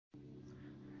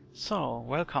So,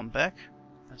 welcome back.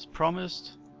 As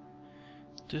promised,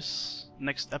 this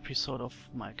next episode of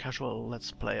my casual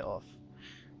let's play of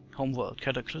Homeworld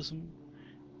Cataclysm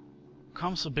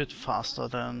comes a bit faster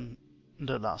than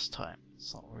the last time.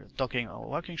 So we're docking our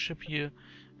working ship here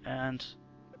and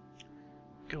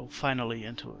go finally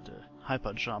into the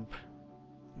hyper jump.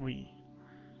 We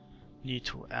need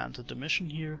to enter the mission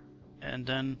here and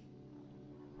then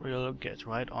we'll get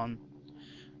right on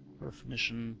with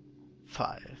mission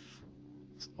 5.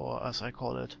 Or as I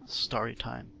call it, story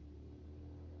time.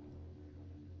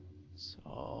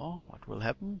 So, what will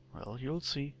happen? Well, you'll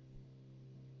see.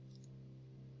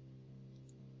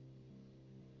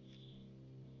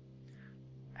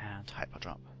 And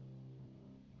hyperdrop.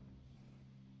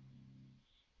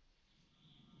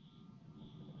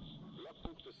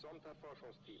 Logbuch des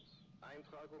Sonderforschungsteams.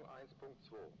 Eintragung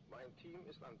 1.2. Mein Team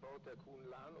ist an Bord der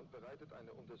Kuhn-Lahn und bereitet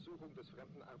eine Untersuchung des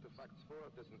fremden Artefakts vor,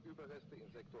 dessen Überreste in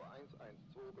Sektor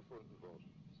 112 gefunden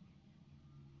wurden.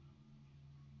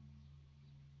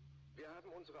 Wir haben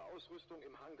unsere Ausrüstung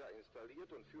im Hangar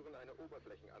installiert und führen eine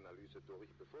Oberflächenanalyse durch,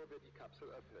 bevor wir die Kapsel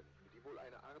öffnen, die wohl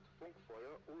eine Art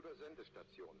Funkfeuer oder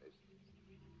Sendestation ist.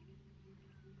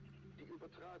 Die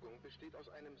Übertragung besteht aus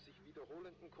einem sich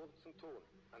wiederholenden kurzen Ton,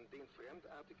 an den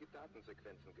fremdartige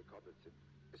Datensequenzen gekoppelt sind.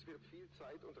 Es wird viel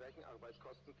Zeit und Rechenarbeit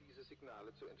kosten, diese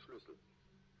Signale zu entschlüsseln.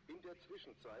 In der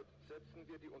Zwischenzeit setzen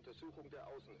wir die Untersuchung der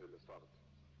Außenhülle fort.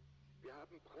 Wir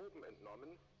haben Proben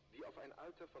entnommen, die auf ein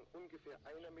Alter von ungefähr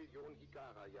 1 Million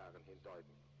Higara-Jahren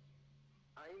hindeuten.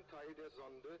 Ein Teil der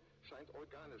Sonde scheint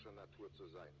organischer Natur zu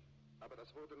sein, aber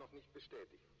das wurde noch nicht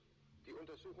bestätigt. Die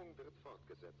Untersuchung wird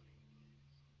fortgesetzt.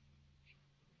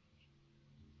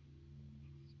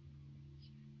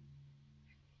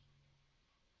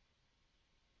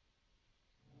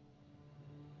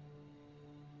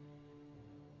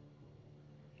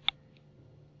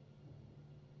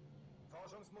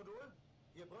 Forschungsmodul,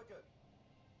 hier Brücke.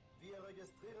 Wir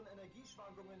registrieren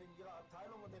Energieschwankungen in Ihrer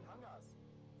Abteilung und den Hangars.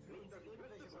 Führen Sie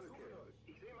irgendwelche Versuche durch.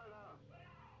 Ich sehe mal nach.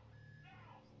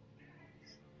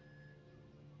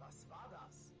 Was war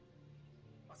das?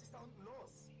 Was ist da unten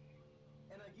los?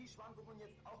 Energieschwankungen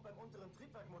jetzt auch beim unteren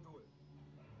Triebwerkmodul.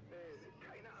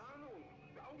 Keine Ahnung.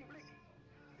 Augenblick.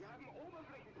 Wir haben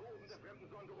Oberflächenproben der fremden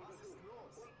Sonde Was ist untersucht.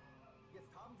 los?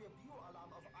 Jetzt haben wir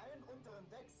Bioalarm auf allen unteren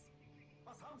Decks.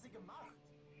 Was haben Sie gemacht?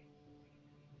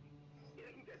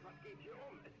 Irgendetwas geht hier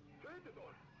um. Es tötet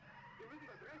uns. Wir müssen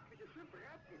das restliche Schiff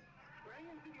retten.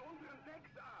 Sprengen Sie die unteren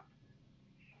Decks ab.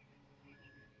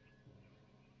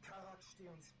 Karak, steh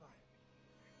uns bei.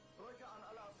 Brücke an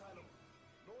alle Abteilungen.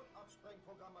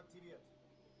 Notabsprengprogramm aktiviert.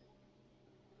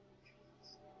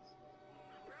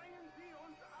 Sprengen Sie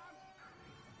uns ab.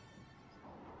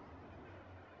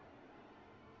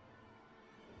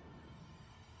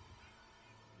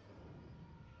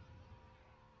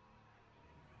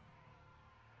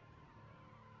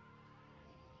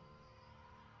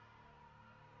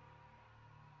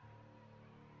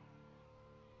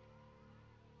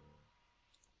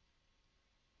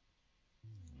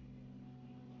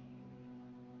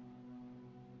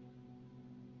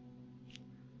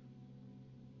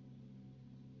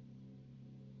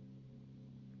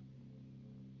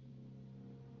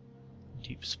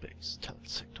 Deep Space Stealth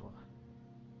Sector.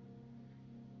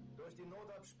 Durch die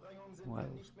Notabsprengung sind Well,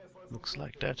 wir nicht mehr voll looks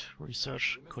like funktionsfähig. that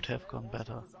research Wir could müssen have gone schnell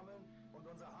better. Rohstoffe sammeln und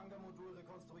unser Hangarmodul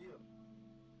rekonstruieren.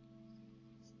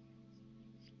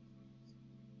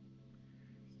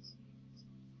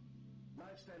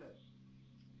 Leitstelle.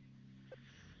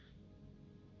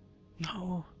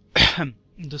 No.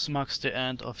 This marks the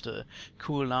end of the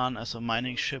Kulan as a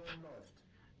mining ship.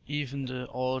 Even the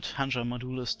old Hanja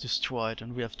module is destroyed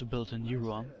and we have to build a new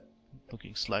one,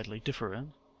 looking slightly different.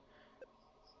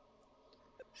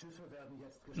 Schiffe werden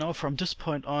jetzt gestartet. Now from this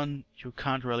point on you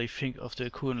can't really think of the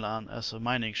Kulan as a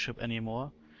mining ship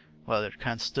anymore. Well, it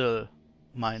can still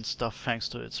mine stuff thanks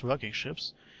to its working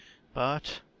ships,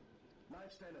 but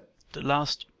Leitstelle. the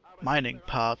last mining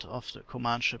part of the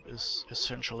command ship is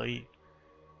essentially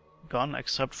gone,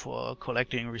 except for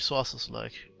collecting resources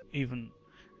like even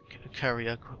a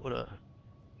carrier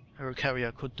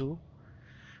could do.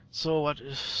 So what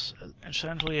is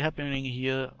essentially happening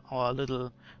here, our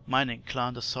little mining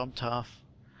clan, the Somtav,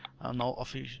 are now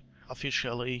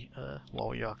officially a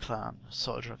warrior clan,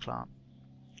 soldier clan.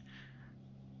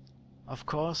 Of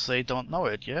course they don't know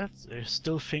it yet, they're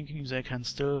still thinking they can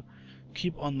still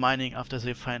keep on mining after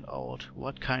they find out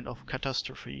what kind of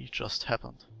catastrophe just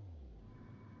happened.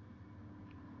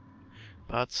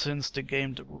 But since the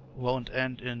game won't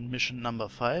end in mission number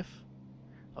 5,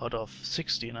 out of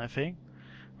 16 I think,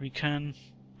 we can,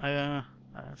 I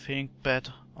think, bet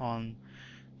on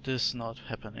this not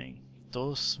happening.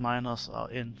 Those miners are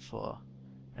in for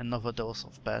another dose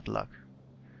of bad luck.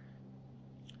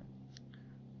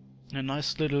 A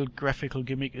nice little graphical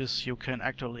gimmick is you can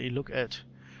actually look at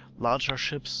larger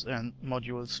ships and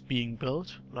modules being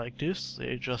built like this.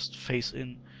 They just phase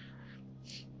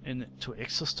into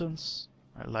existence.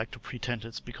 I like to pretend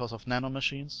it's because of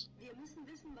nanomachines.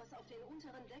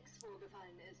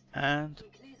 And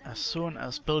as soon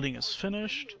as building is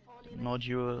finished, the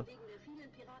module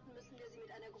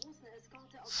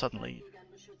suddenly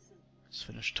is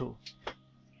finished too.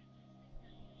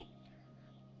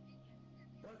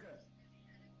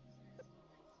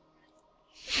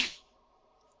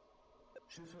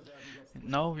 And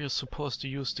now we are supposed to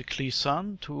use the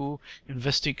Cataclysm to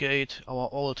investigate our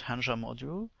old Hanja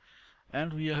module,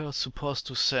 and we are supposed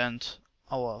to send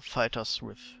our fighters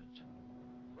with it.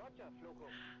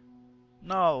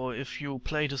 Now, if you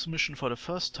play this mission for the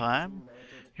first time,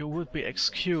 you would be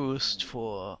excused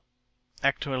for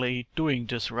actually doing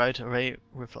this right away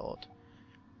without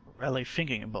really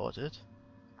thinking about it.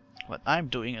 What I'm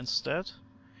doing instead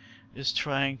is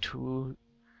trying to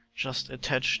just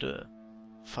attach the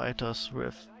fighters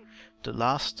with the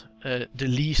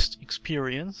least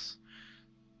experience,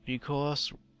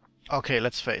 because, okay,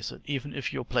 let's face it, even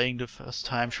if you're playing the first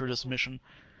time through this mission,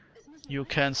 you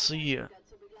can see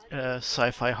a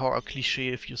sci-fi horror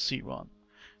cliché if you see one.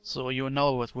 So you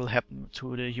know what will happen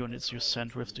to the units you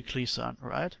send with the Cataclysm,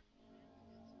 right?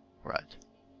 Right.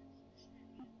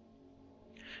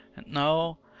 And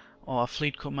now our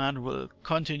fleet command will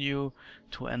continue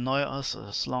to annoy us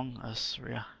as long as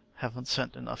we haven't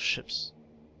sent enough ships.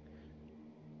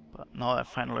 But now I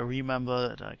finally remember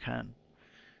that I can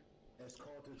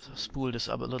spool this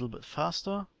up a little bit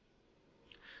faster.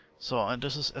 So, and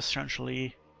this is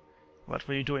essentially what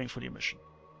we're doing for the mission.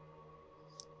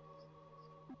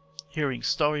 Hearing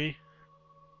story,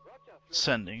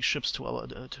 sending ships to our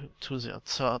to their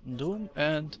certain doom,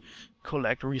 and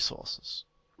collect resources.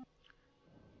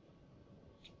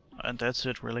 And that's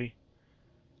it, really.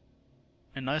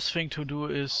 A nice thing to do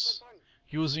is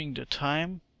using the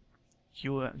time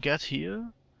you get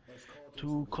here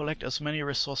to collect as many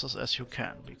resources as you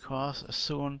can, because as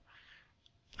soon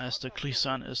as the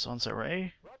Cataclysm is on the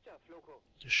way,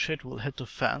 the shit will hit the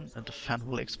fan and the fan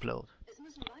will explode.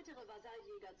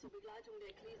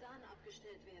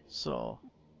 So,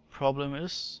 problem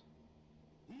is...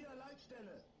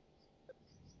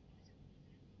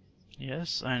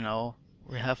 Yes, I know,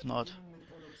 we have not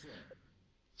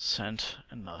sent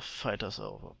enough fighters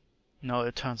over. Now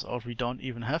it turns out we don't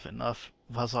even have enough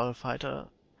vassal fighters,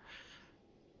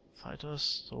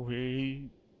 so we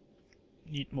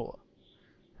need more.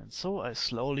 And so I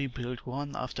slowly build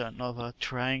one after another,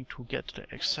 trying to get the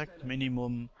exact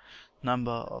minimum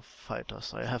number of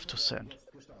fighters I have to send.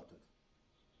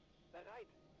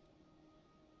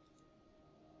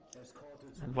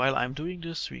 And while I'm doing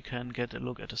this, we can get a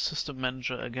look at the system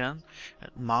manager again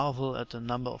and marvel at the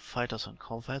number of fighters and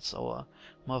corvettes our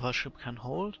mothership can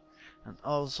hold. And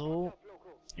also,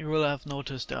 you will have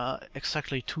noticed there are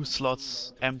exactly 2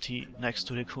 slots empty next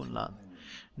to the Kunlan.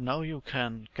 Now you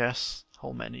can guess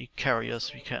how many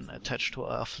carriers we can attach to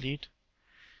our fleet.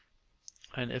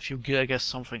 And if you guess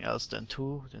something else than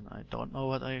 2, then I don't know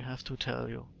what I have to tell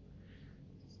you.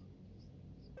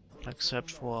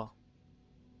 Except for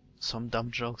some dumb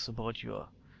jokes about your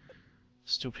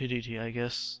stupidity, I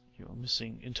guess. Your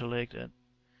missing intellect, and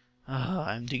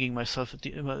I'm digging myself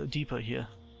deeper here.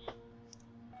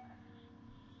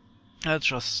 Let's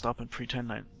just stop and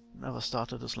pretend I never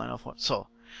started this line of thought. So,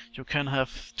 you can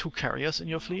have 2 carriers in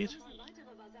your fleet.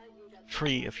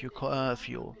 3 if you call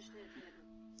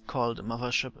the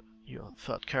mothership your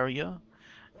 3rd carrier.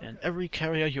 And every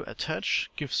carrier you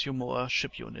attach gives you more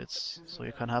ship units, so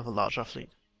you can have a larger fleet.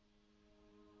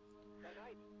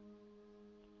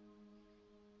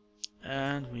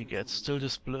 And we get still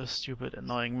this stupid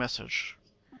annoying message.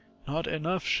 Not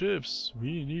enough ships!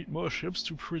 We need more ships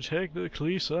to protect the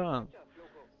Cataclysm!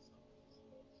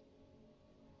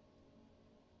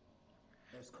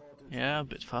 Yeah, a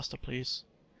bit faster please.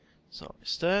 So,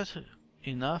 is that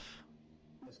enough?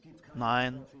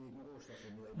 9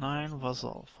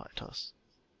 vassal fighters.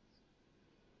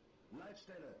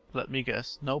 Let me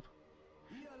guess. Nope.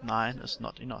 9 is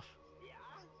not enough.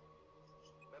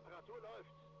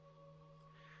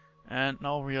 And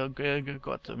now we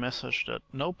got the message that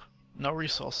nope, no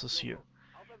resources here.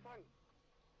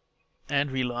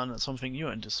 And we learned something new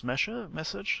in this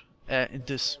in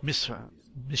this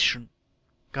mission.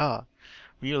 God,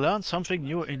 we learned something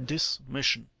new in this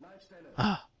mission.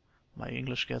 Ah, my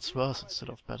English gets worse instead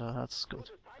of better. That's good.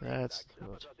 That's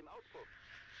good.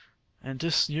 And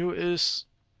this new is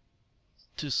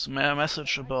this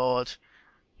message about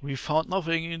we found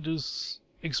nothing in this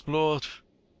explored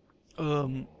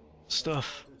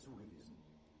stuff.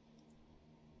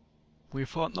 We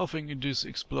found nothing in this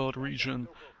explored region.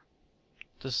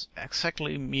 This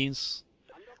exactly means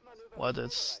what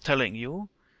it's telling you,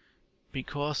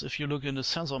 because if you look in the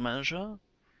sensor manager,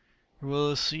 you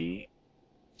will see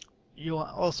you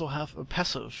also have a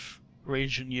passive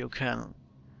region you can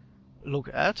look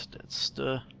at. That's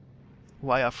the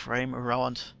wireframe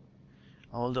around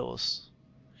all those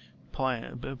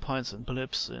points and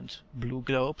blips and blue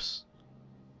globes.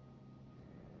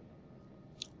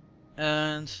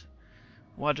 And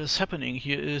what is happening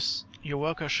here is your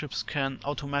worker ships can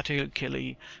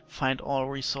automatically find all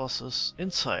resources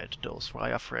inside those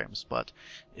wireframes, but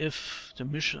if the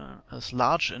mission is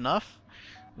large enough,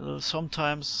 will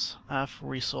sometimes have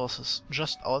resources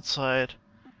just outside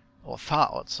or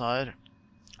far outside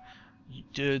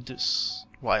this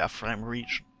wireframe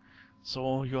region.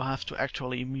 So you have to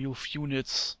actually move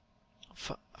units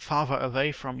farther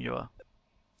away from your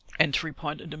entry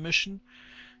point in the mission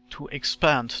to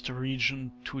expand the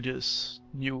region to this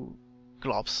new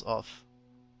globs of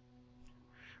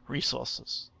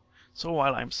resources. So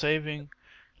while I'm saving,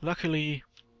 luckily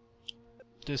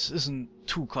this isn't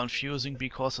too confusing,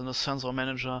 because in the sensor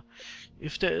manager,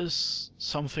 if there is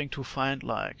something to find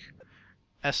like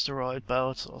asteroid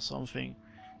belts or something,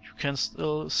 you can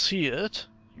still see it.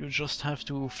 You just have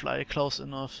to fly close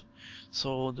enough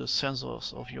so the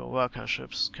sensors of your worker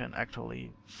ships can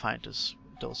actually find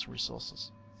those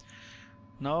resources.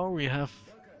 Now we have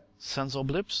sensor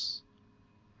blips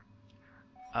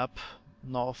up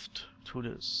north to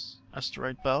this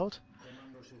asteroid belt,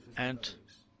 and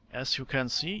as you can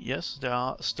see, yes, there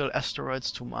are still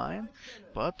asteroids to mine,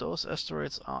 but those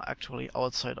asteroids are actually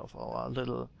outside of our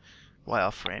little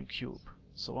wireframe cube.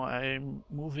 So I'm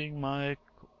moving my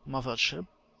mothership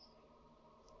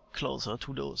closer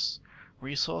to those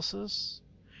resources,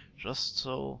 just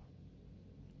so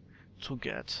to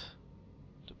get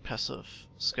the passive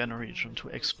scanner region to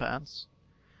expand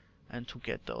and to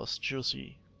get those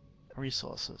juicy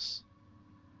resources.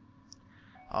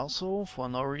 Also, for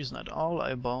no reason at all,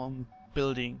 I'm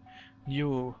building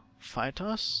new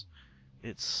fighters.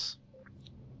 It's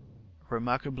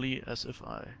remarkably as if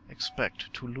I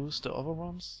expect to lose the other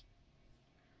ones,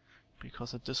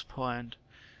 because at this point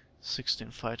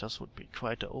 16 fighters would be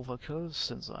quite the overkill,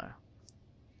 since I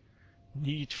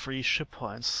need 3 ship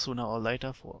points sooner or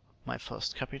later for my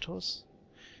first capitals,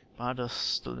 but that's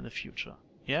still in the future.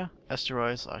 Yeah,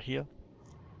 asteroids are here.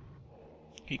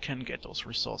 He can get those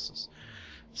resources.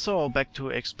 So back to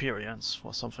experience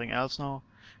for something else now.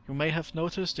 You may have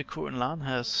noticed the Ku'unlan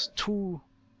has 2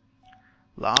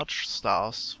 large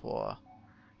stars for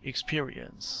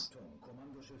experience.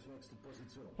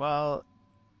 Well,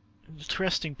 an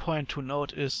interesting point to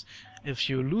note is if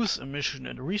you lose a mission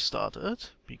and restart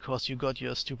it because you got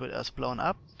your stupid ass blown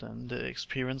up, then the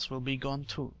experience will be gone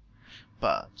too.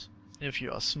 But if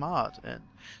you are smart and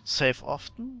save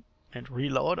often and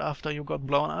reload after you got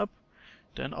blown up,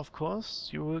 then of course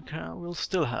you will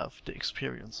still have the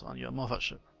experience on your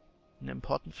mothership. An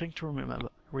important thing to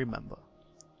remember.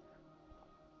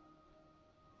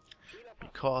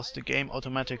 Because the game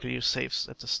automatically saves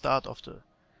at the start of the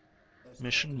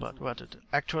mission, but what it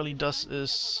actually does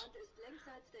is,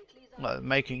 well,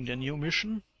 making the new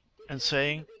mission and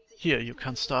saying, here, you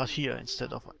can start here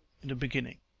instead of in the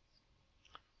beginning.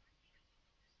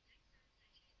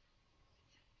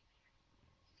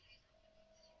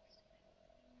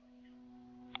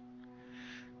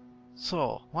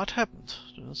 So, what happened?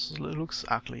 This looks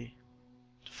ugly.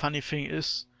 The funny thing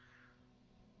is,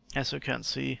 as you can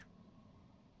see,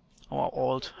 our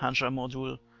old Hanja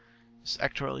module is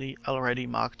actually already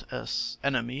marked as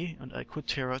enemy, and I could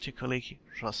theoretically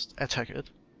just attack it.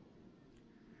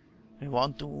 We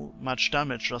won't do much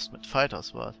damage just with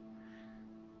fighters, but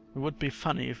it would be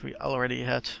funny if we already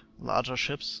had larger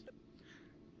ships.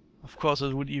 Of course,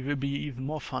 it would be even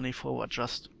more funny for what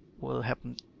just will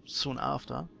happen soon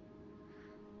after.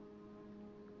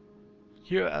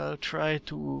 Here I'll try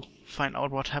to find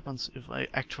out what happens if I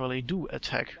actually do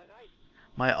attack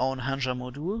my own Hanja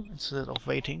module instead of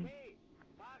waiting.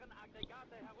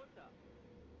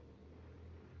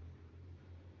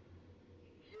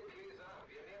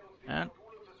 And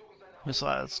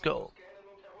missiles go.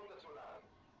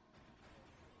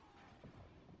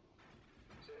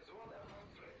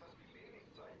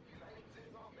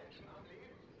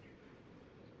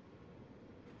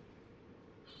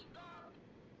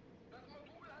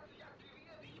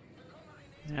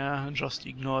 Yeah, just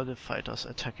ignore the fighters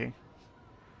attacking.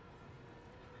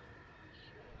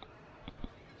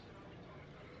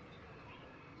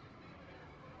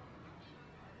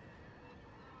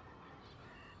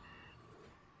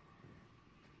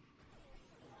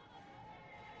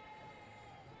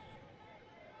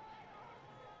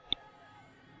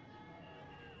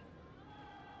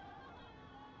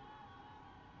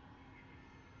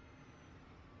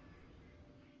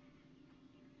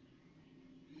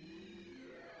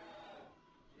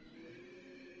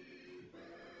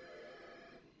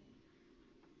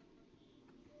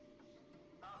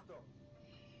 Achtung!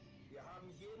 Wir haben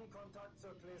jeden Kontakt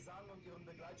zur Klesan und ihren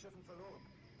Begleitschiffen verloren.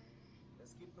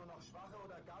 Es gibt nur noch schwache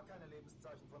oder gar keine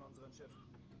Lebenszeichen von unseren Schiffen.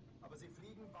 Aber sie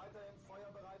fliegen weiterhin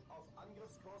feuerbereit auf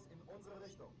Angriffskurs in unsere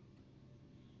Richtung.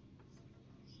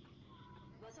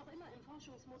 Was auch immer im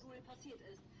Forschungsmodul passiert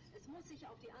ist, es muss sich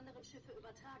auf die anderen Schiffe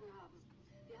übertragen haben.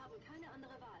 Wir haben keine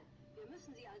andere Wahl. Wir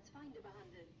müssen sie als Feinde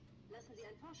behandeln. Lassen Sie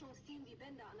ein Forschungsteam die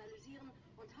Bänder analysieren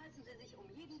und halten Sie sich um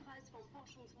jeden Preis vom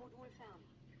Forschungsmodul fern.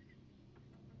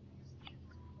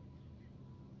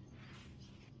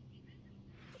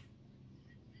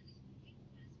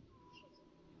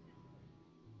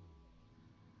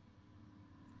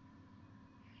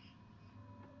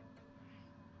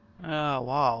 Ja,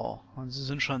 wow. Und sie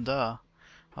sind schon da.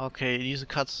 Okay, diese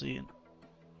Cutscene.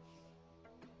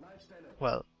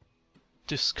 Well,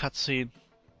 this cutscene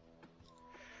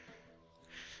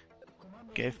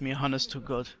gave me honest to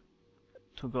God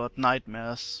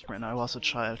nightmares when I was a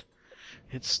child.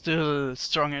 It's still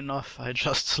strong enough. I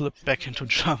just slipped back into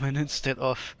German instead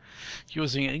of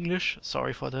using English.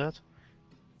 Sorry for that.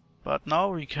 But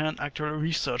now we can actually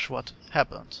research what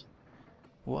happened.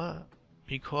 What?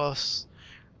 Because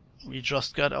we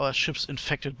just got our ships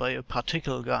infected by a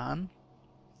particle gun,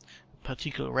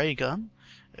 particle ray gun,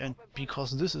 and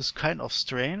because this is kind of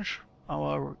strange,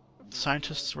 our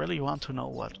scientists really want to know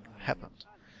what happened.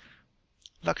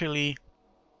 Luckily,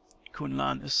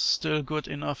 Kunlan is still good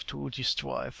enough to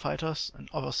destroy fighters and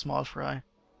other small fry.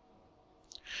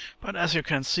 But as you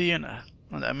can see, and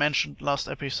I mentioned last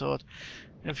episode,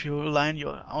 if you line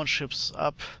your own ships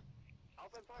up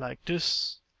like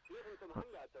this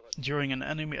during an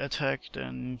enemy attack,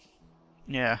 then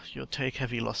yeah, you take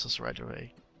heavy losses right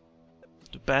away.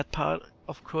 The bad part,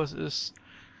 of course, is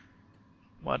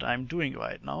what I'm doing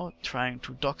right now, trying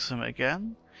to dock them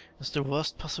again, is the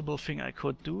worst possible thing I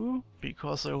could do,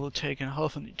 because it will take a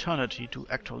half an eternity to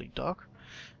actually dock,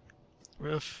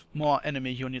 with more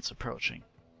enemy units approaching.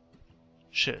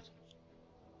 Shit.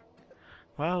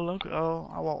 Well, look,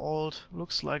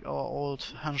 looks like our old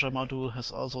Hanja module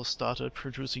has also started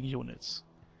producing units.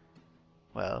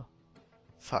 Well,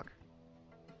 fuck.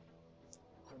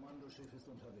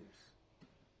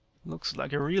 Looks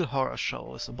like a real horror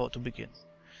show is about to begin.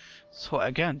 So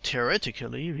again,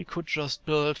 theoretically, we could just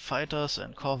build fighters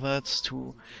and corvettes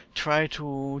to try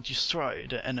to destroy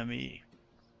the enemy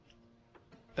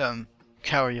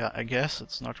carrier, I guess.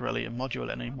 It's not really a module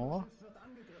anymore.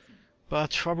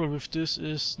 But trouble with this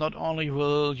is not only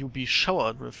will you be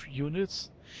showered with units,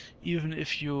 even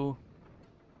if you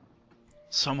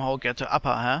somehow get the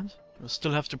upper hand, you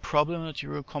still have the problem that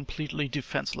you're completely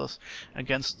defenseless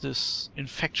against this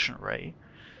infection ray.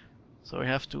 So you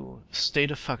have to stay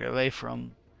the fuck away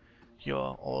from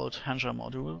your old Hanja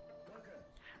module.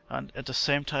 And at the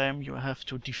same time you have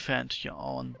to defend your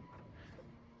own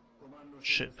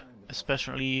ship,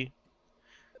 especially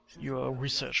your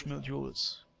research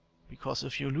modules. Because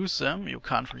if you lose them, you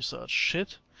can't research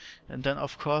shit, and then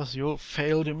of course you'll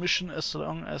fail the mission as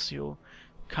long as you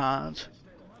can't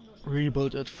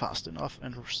rebuild it fast enough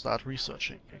and start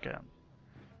researching again.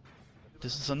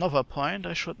 This is another point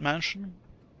I should mention.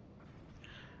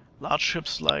 Large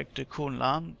ships like the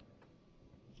Kunlan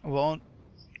won't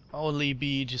only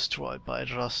be destroyed by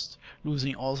just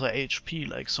losing all their HP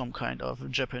like some kind of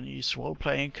Japanese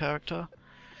role-playing character.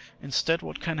 Instead,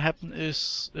 what can happen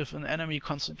is, if an enemy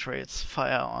concentrates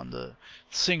fire on the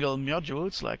single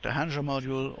modules, like the Hanja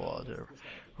module or the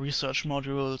research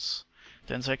modules,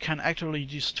 then they can actually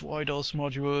destroy those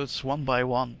modules one by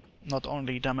one, not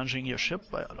only damaging your ship,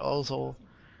 but also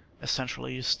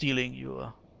essentially stealing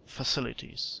your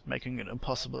facilities, making it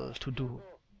impossible to do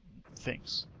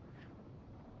things.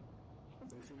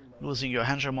 Losing your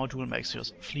Hanja module makes your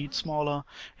fleet smaller,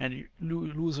 and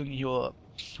losing your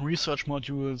research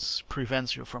modules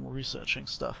prevents you from researching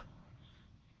stuff.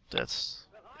 That's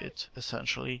it,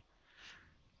 essentially.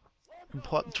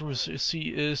 Important to see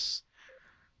is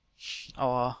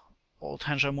our old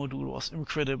Hanja module was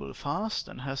incredibly fast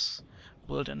and has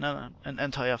built an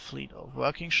entire fleet of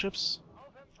working ships,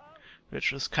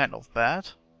 which is kind of bad.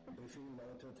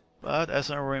 But as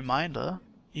a reminder,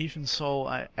 even so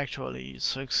I actually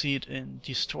succeed in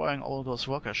destroying all those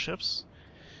worker ships,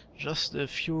 just a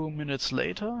few minutes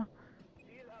later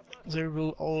they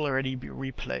will already be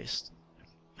replaced.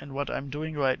 And what I'm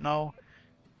doing right now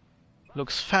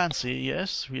looks fancy,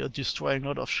 yes, we are destroying a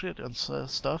lot of shit and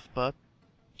stuff, but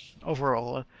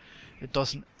overall it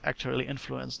doesn't actually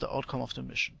influence the outcome of the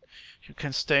mission. You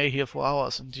can stay here for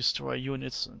hours and destroy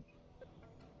units, and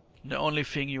the only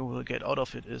thing you will get out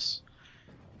of it is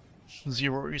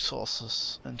 0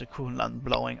 resources and the Kunlan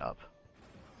blowing up.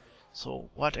 So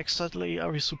what exactly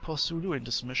are we supposed to do in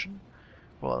this mission?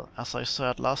 Well, as I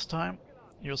said last time,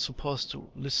 you're supposed to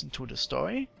listen to the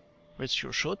story, which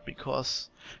you should, because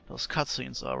those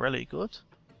cutscenes are really good.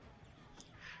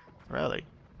 Really.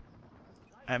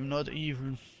 I'm not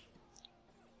even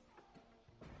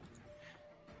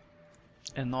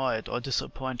annoyed or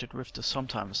disappointed with the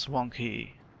sometimes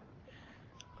wonky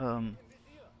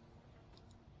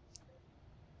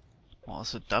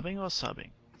was it dubbing or subbing?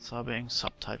 Subbing,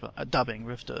 subtitle, dubbing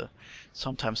with the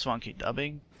sometimes wonky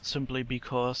dubbing, simply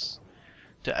because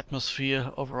the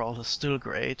atmosphere overall is still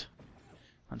great.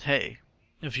 And hey,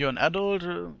 if you're an adult,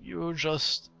 you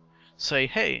just say,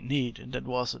 hey, neat, and that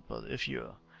was it. But if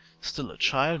you're still a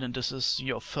child and this is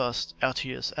your first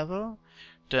RTS ever,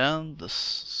 then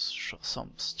there's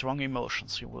some strong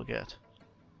emotions you will get.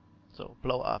 So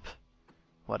blow up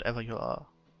whatever you are,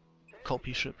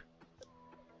 copy ship.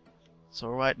 So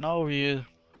right now we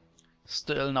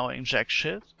still now inject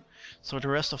shit, so the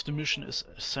rest of the mission is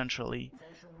essentially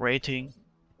raiding,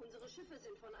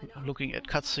 looking at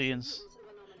cutscenes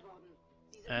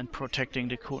and protecting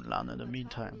the Kunlan in the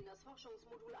meantime.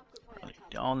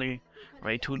 The only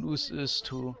way to lose is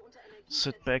to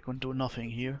sit back and do nothing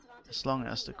here. As long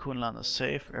as the Kunlan is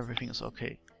safe, everything is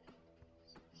okay.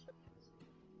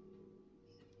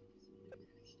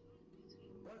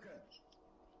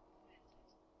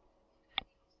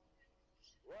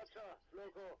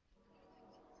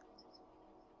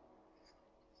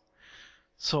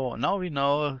 So now we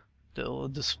know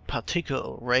this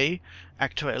particle ray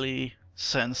actually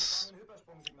sends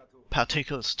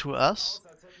particles to us,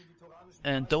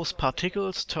 and those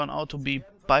particles turn out to be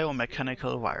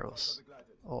biomechanical virus.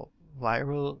 Or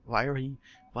wiry,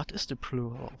 what is the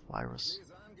plural of virus?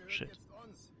 Shit,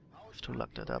 I have to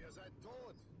look that up.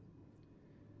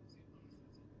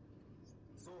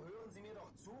 So hören Sie mir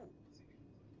doch zu.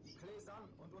 Die Klesan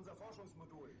und unser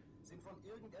Forschungsmodul sind von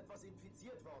irgendetwas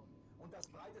infiziert worden. Und das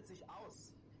breitet sich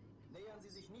aus. Nähern Sie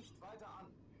sich nicht weiter an.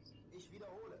 Ich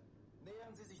wiederhole.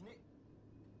 Nähern Sie sich nicht...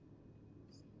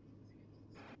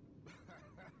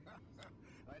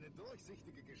 Eine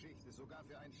durchsichtige Geschichte, sogar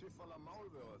für ein Schiff voller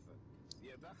Maulwürfe.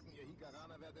 Wir dachten, ihr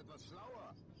Hikaraner werdet etwas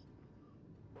schlauer.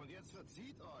 Und jetzt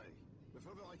verzieht euch,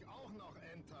 bevor wir euch auch noch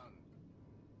entern.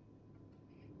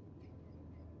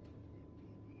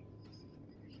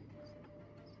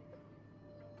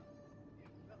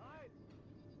 Bereit!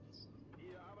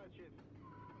 Ihr Arbeitsschiff.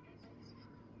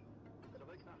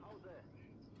 Zurück nach Hause.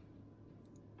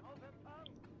 Auf Empfang!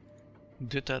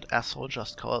 Did that asshole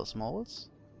just call us moles?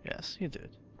 Yes, he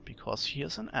did, because he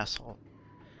is an asshole.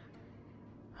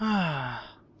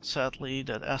 Sadly,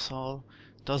 that asshole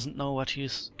doesn't know what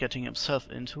he's getting himself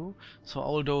into, so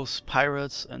all those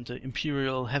pirates and the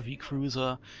Imperial heavy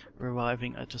cruiser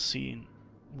arriving at the scene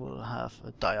will have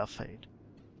a dire fate.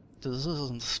 This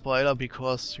isn't a spoiler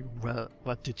because, well,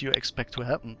 what did you expect to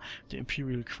happen? The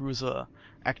Imperial cruiser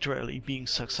actually being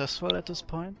successful at this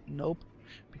point? Nope,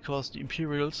 because the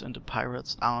Imperials and the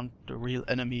pirates aren't the real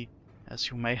enemy, as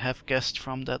you may have guessed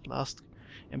from that last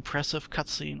impressive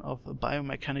cutscene of a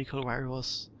biomechanical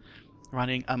virus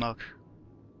running amok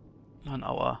on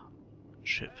our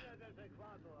ship.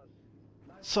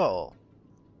 So,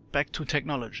 back to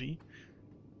technology.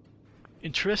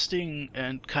 Interesting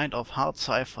and kind of hard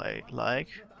sci-fi like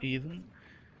even.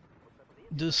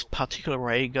 This particle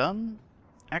ray gun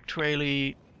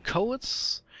actually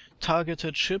coats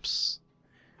targeted ships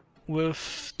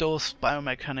with those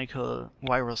biomechanical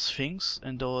virus things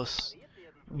and those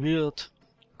weird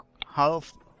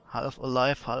half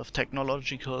alive, half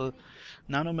technological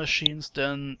nanomachines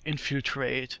then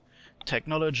infiltrate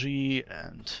technology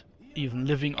and even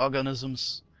living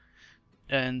organisms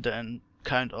and then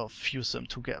kind of fuse them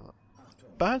together.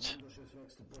 But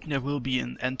there will be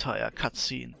an entire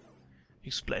cutscene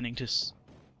explaining this.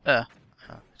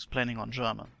 Explaining on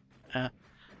German. I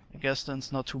guess then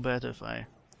it's not too bad if I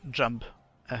jump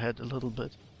ahead a little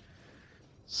bit.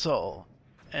 So,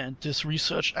 and this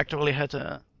research actually had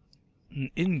an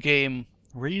in-game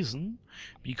reason,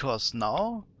 because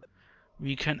now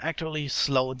we can actually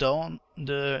slow down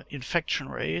the infection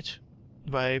rate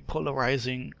by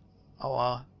polarizing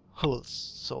our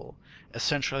hulls. So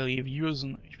essentially we're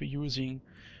using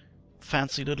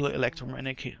fancy little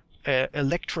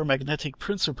electromagnetic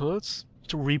principles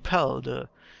to repel the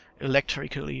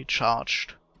electrically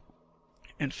charged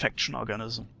infection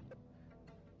organism.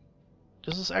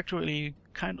 This is actually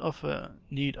kind of a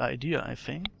neat idea, I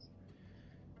think.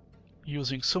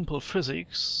 Using simple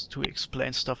physics to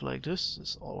explain stuff like this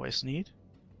is always neat.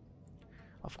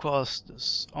 Of course,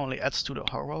 this only adds to the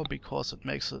horror because it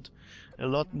makes it a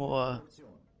lot more...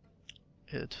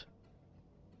 It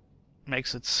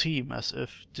makes it seem as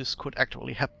if this could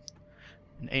actually happen.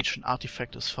 An ancient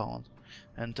artifact is found,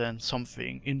 and then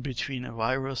something in between a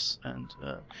virus and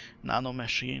a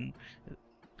nanomachine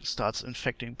starts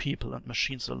infecting people and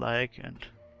machines alike and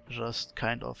just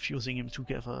kind of fusing them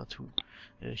together to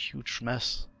a huge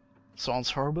mess.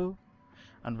 Sounds horrible,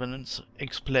 and when it's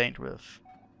explained with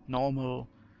normal,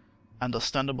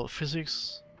 understandable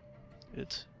physics,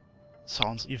 it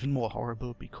sounds even more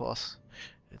horrible because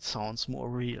it sounds more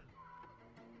real.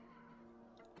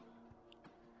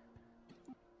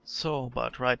 So,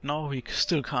 but right now we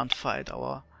still can't find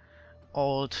our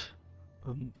old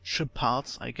ship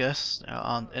parts, I guess. There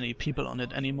aren't any people on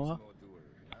it anymore.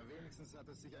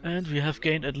 And we have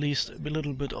gained at least a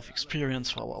little bit of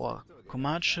experience for our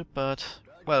command ship, but,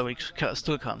 well, we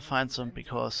still can't find them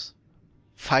because...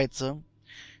 fight them,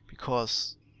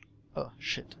 because... oh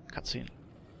shit, cutscene.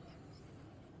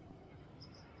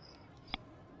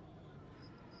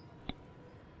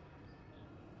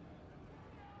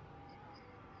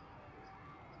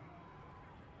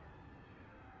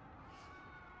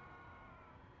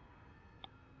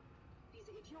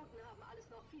 Diese Idioten haben alles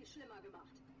noch viel schlimmer gemacht.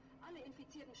 Alle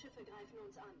infizierten Schiffe greifen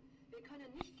uns an. Wir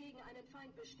können nicht gegen einen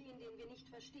Feind bestehen, den wir nicht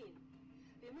verstehen.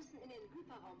 Wir müssen in den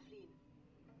Hyperraum fliehen.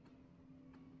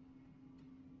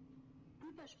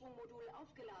 Hypersprungmodul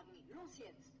aufgeladen. Los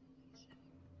jetzt!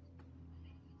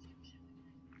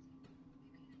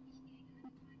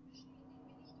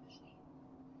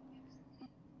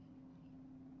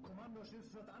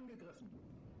 Kommandoschiff wird angegriffen.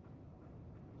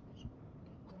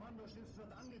 Kommandoschiff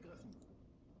wird angegriffen.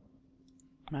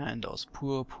 Man, those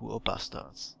poor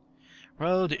bastards.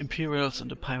 Well, the Imperials and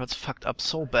the pirates fucked up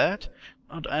so bad,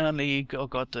 not only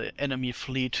got the enemy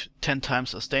fleet 10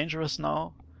 times as dangerous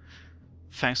now,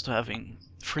 thanks to having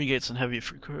frigates and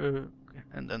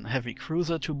heavy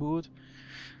cruiser to boot.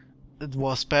 It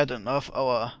was bad enough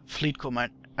our fleet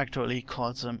command actually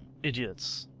called them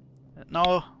idiots. And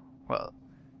now, well,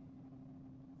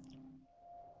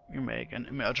 you make an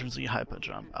emergency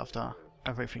hyperjump after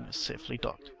everything is safely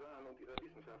docked.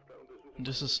 And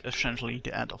this is essentially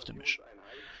the end of the mission.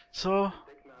 So,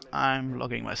 I'm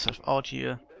logging myself out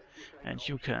here, and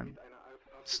you can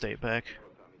stay back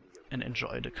and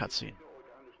enjoy the cutscene.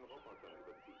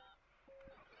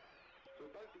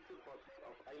 Sobald diese Bots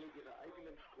auf eine ihrer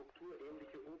eigenen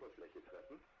strukturähnliche Oberfläche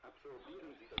treffen,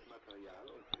 absorbieren sie das Material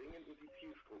und dringen in die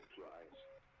Zielstruktur ein.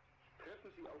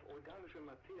 Treffen sie auf organische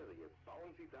Materie,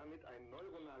 bauen sie damit ein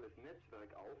neuronales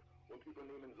Netzwerk auf und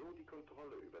übernehmen so die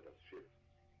Kontrolle über das Schiff.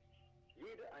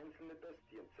 Jede einzelne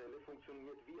Bestienzelle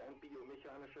funktioniert wie ein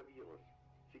biomechanischer Virus.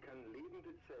 Sie kann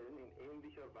lebende Zellen in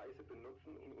ähnlicher Weise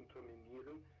benutzen und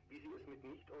unterminieren, wie sie es mit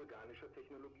nicht-organischer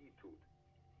Technologie tut.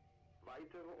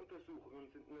 Weitere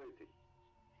Untersuchungen sind nötig.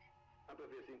 Aber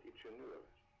wir sind Ingenieure,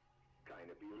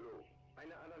 keine Biologen.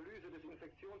 Eine Analyse des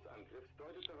Infektionsangriffs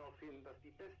deutet darauf hin, dass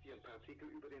die Bestienpartikel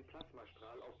über den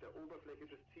Plasmastrahl auf der Oberfläche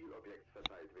des Zielobjekts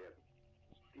verteilt werden.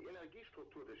 Die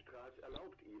Energiestruktur des Strahls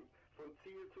erlaubt ihm, von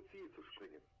Ziel zu Ziel zu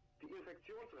springen. Die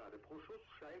Infektionsrate pro Schuss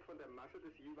scheint von der Masse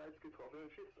des jeweils getroffenen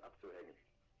Schiffs abzuhängen.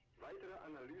 Weitere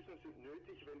Analysen sind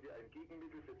nötig, wenn wir ein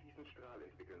Gegenmittel für diesen Strahl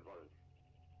entwickeln wollen.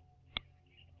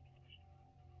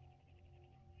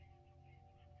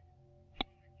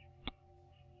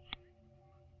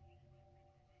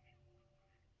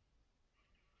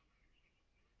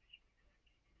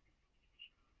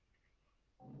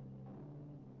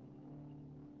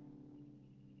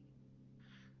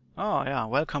 Oh yeah,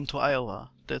 welcome to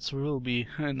Iowa. That will be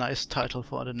a nice title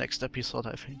for the next episode,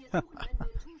 I think. Wir suchen ein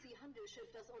Bentusi-Handelsschiff,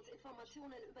 das uns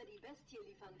Informationen über die Bestie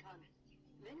liefern kann.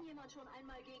 Wenn jemand schon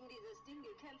einmal gegen dieses Ding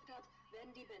gekämpft hat,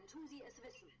 werden die Bentusi es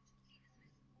wissen.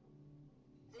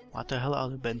 What the hell are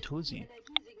the Bentusi?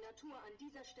 Energiesignatur an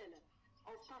dieser Stelle.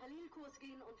 Auf Parallelkurs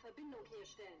gehen und Verbindung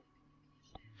herstellen.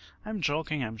 I'm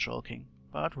joking,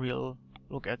 but we'll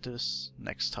look at this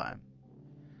next time.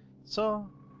 So,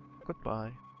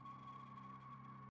 goodbye.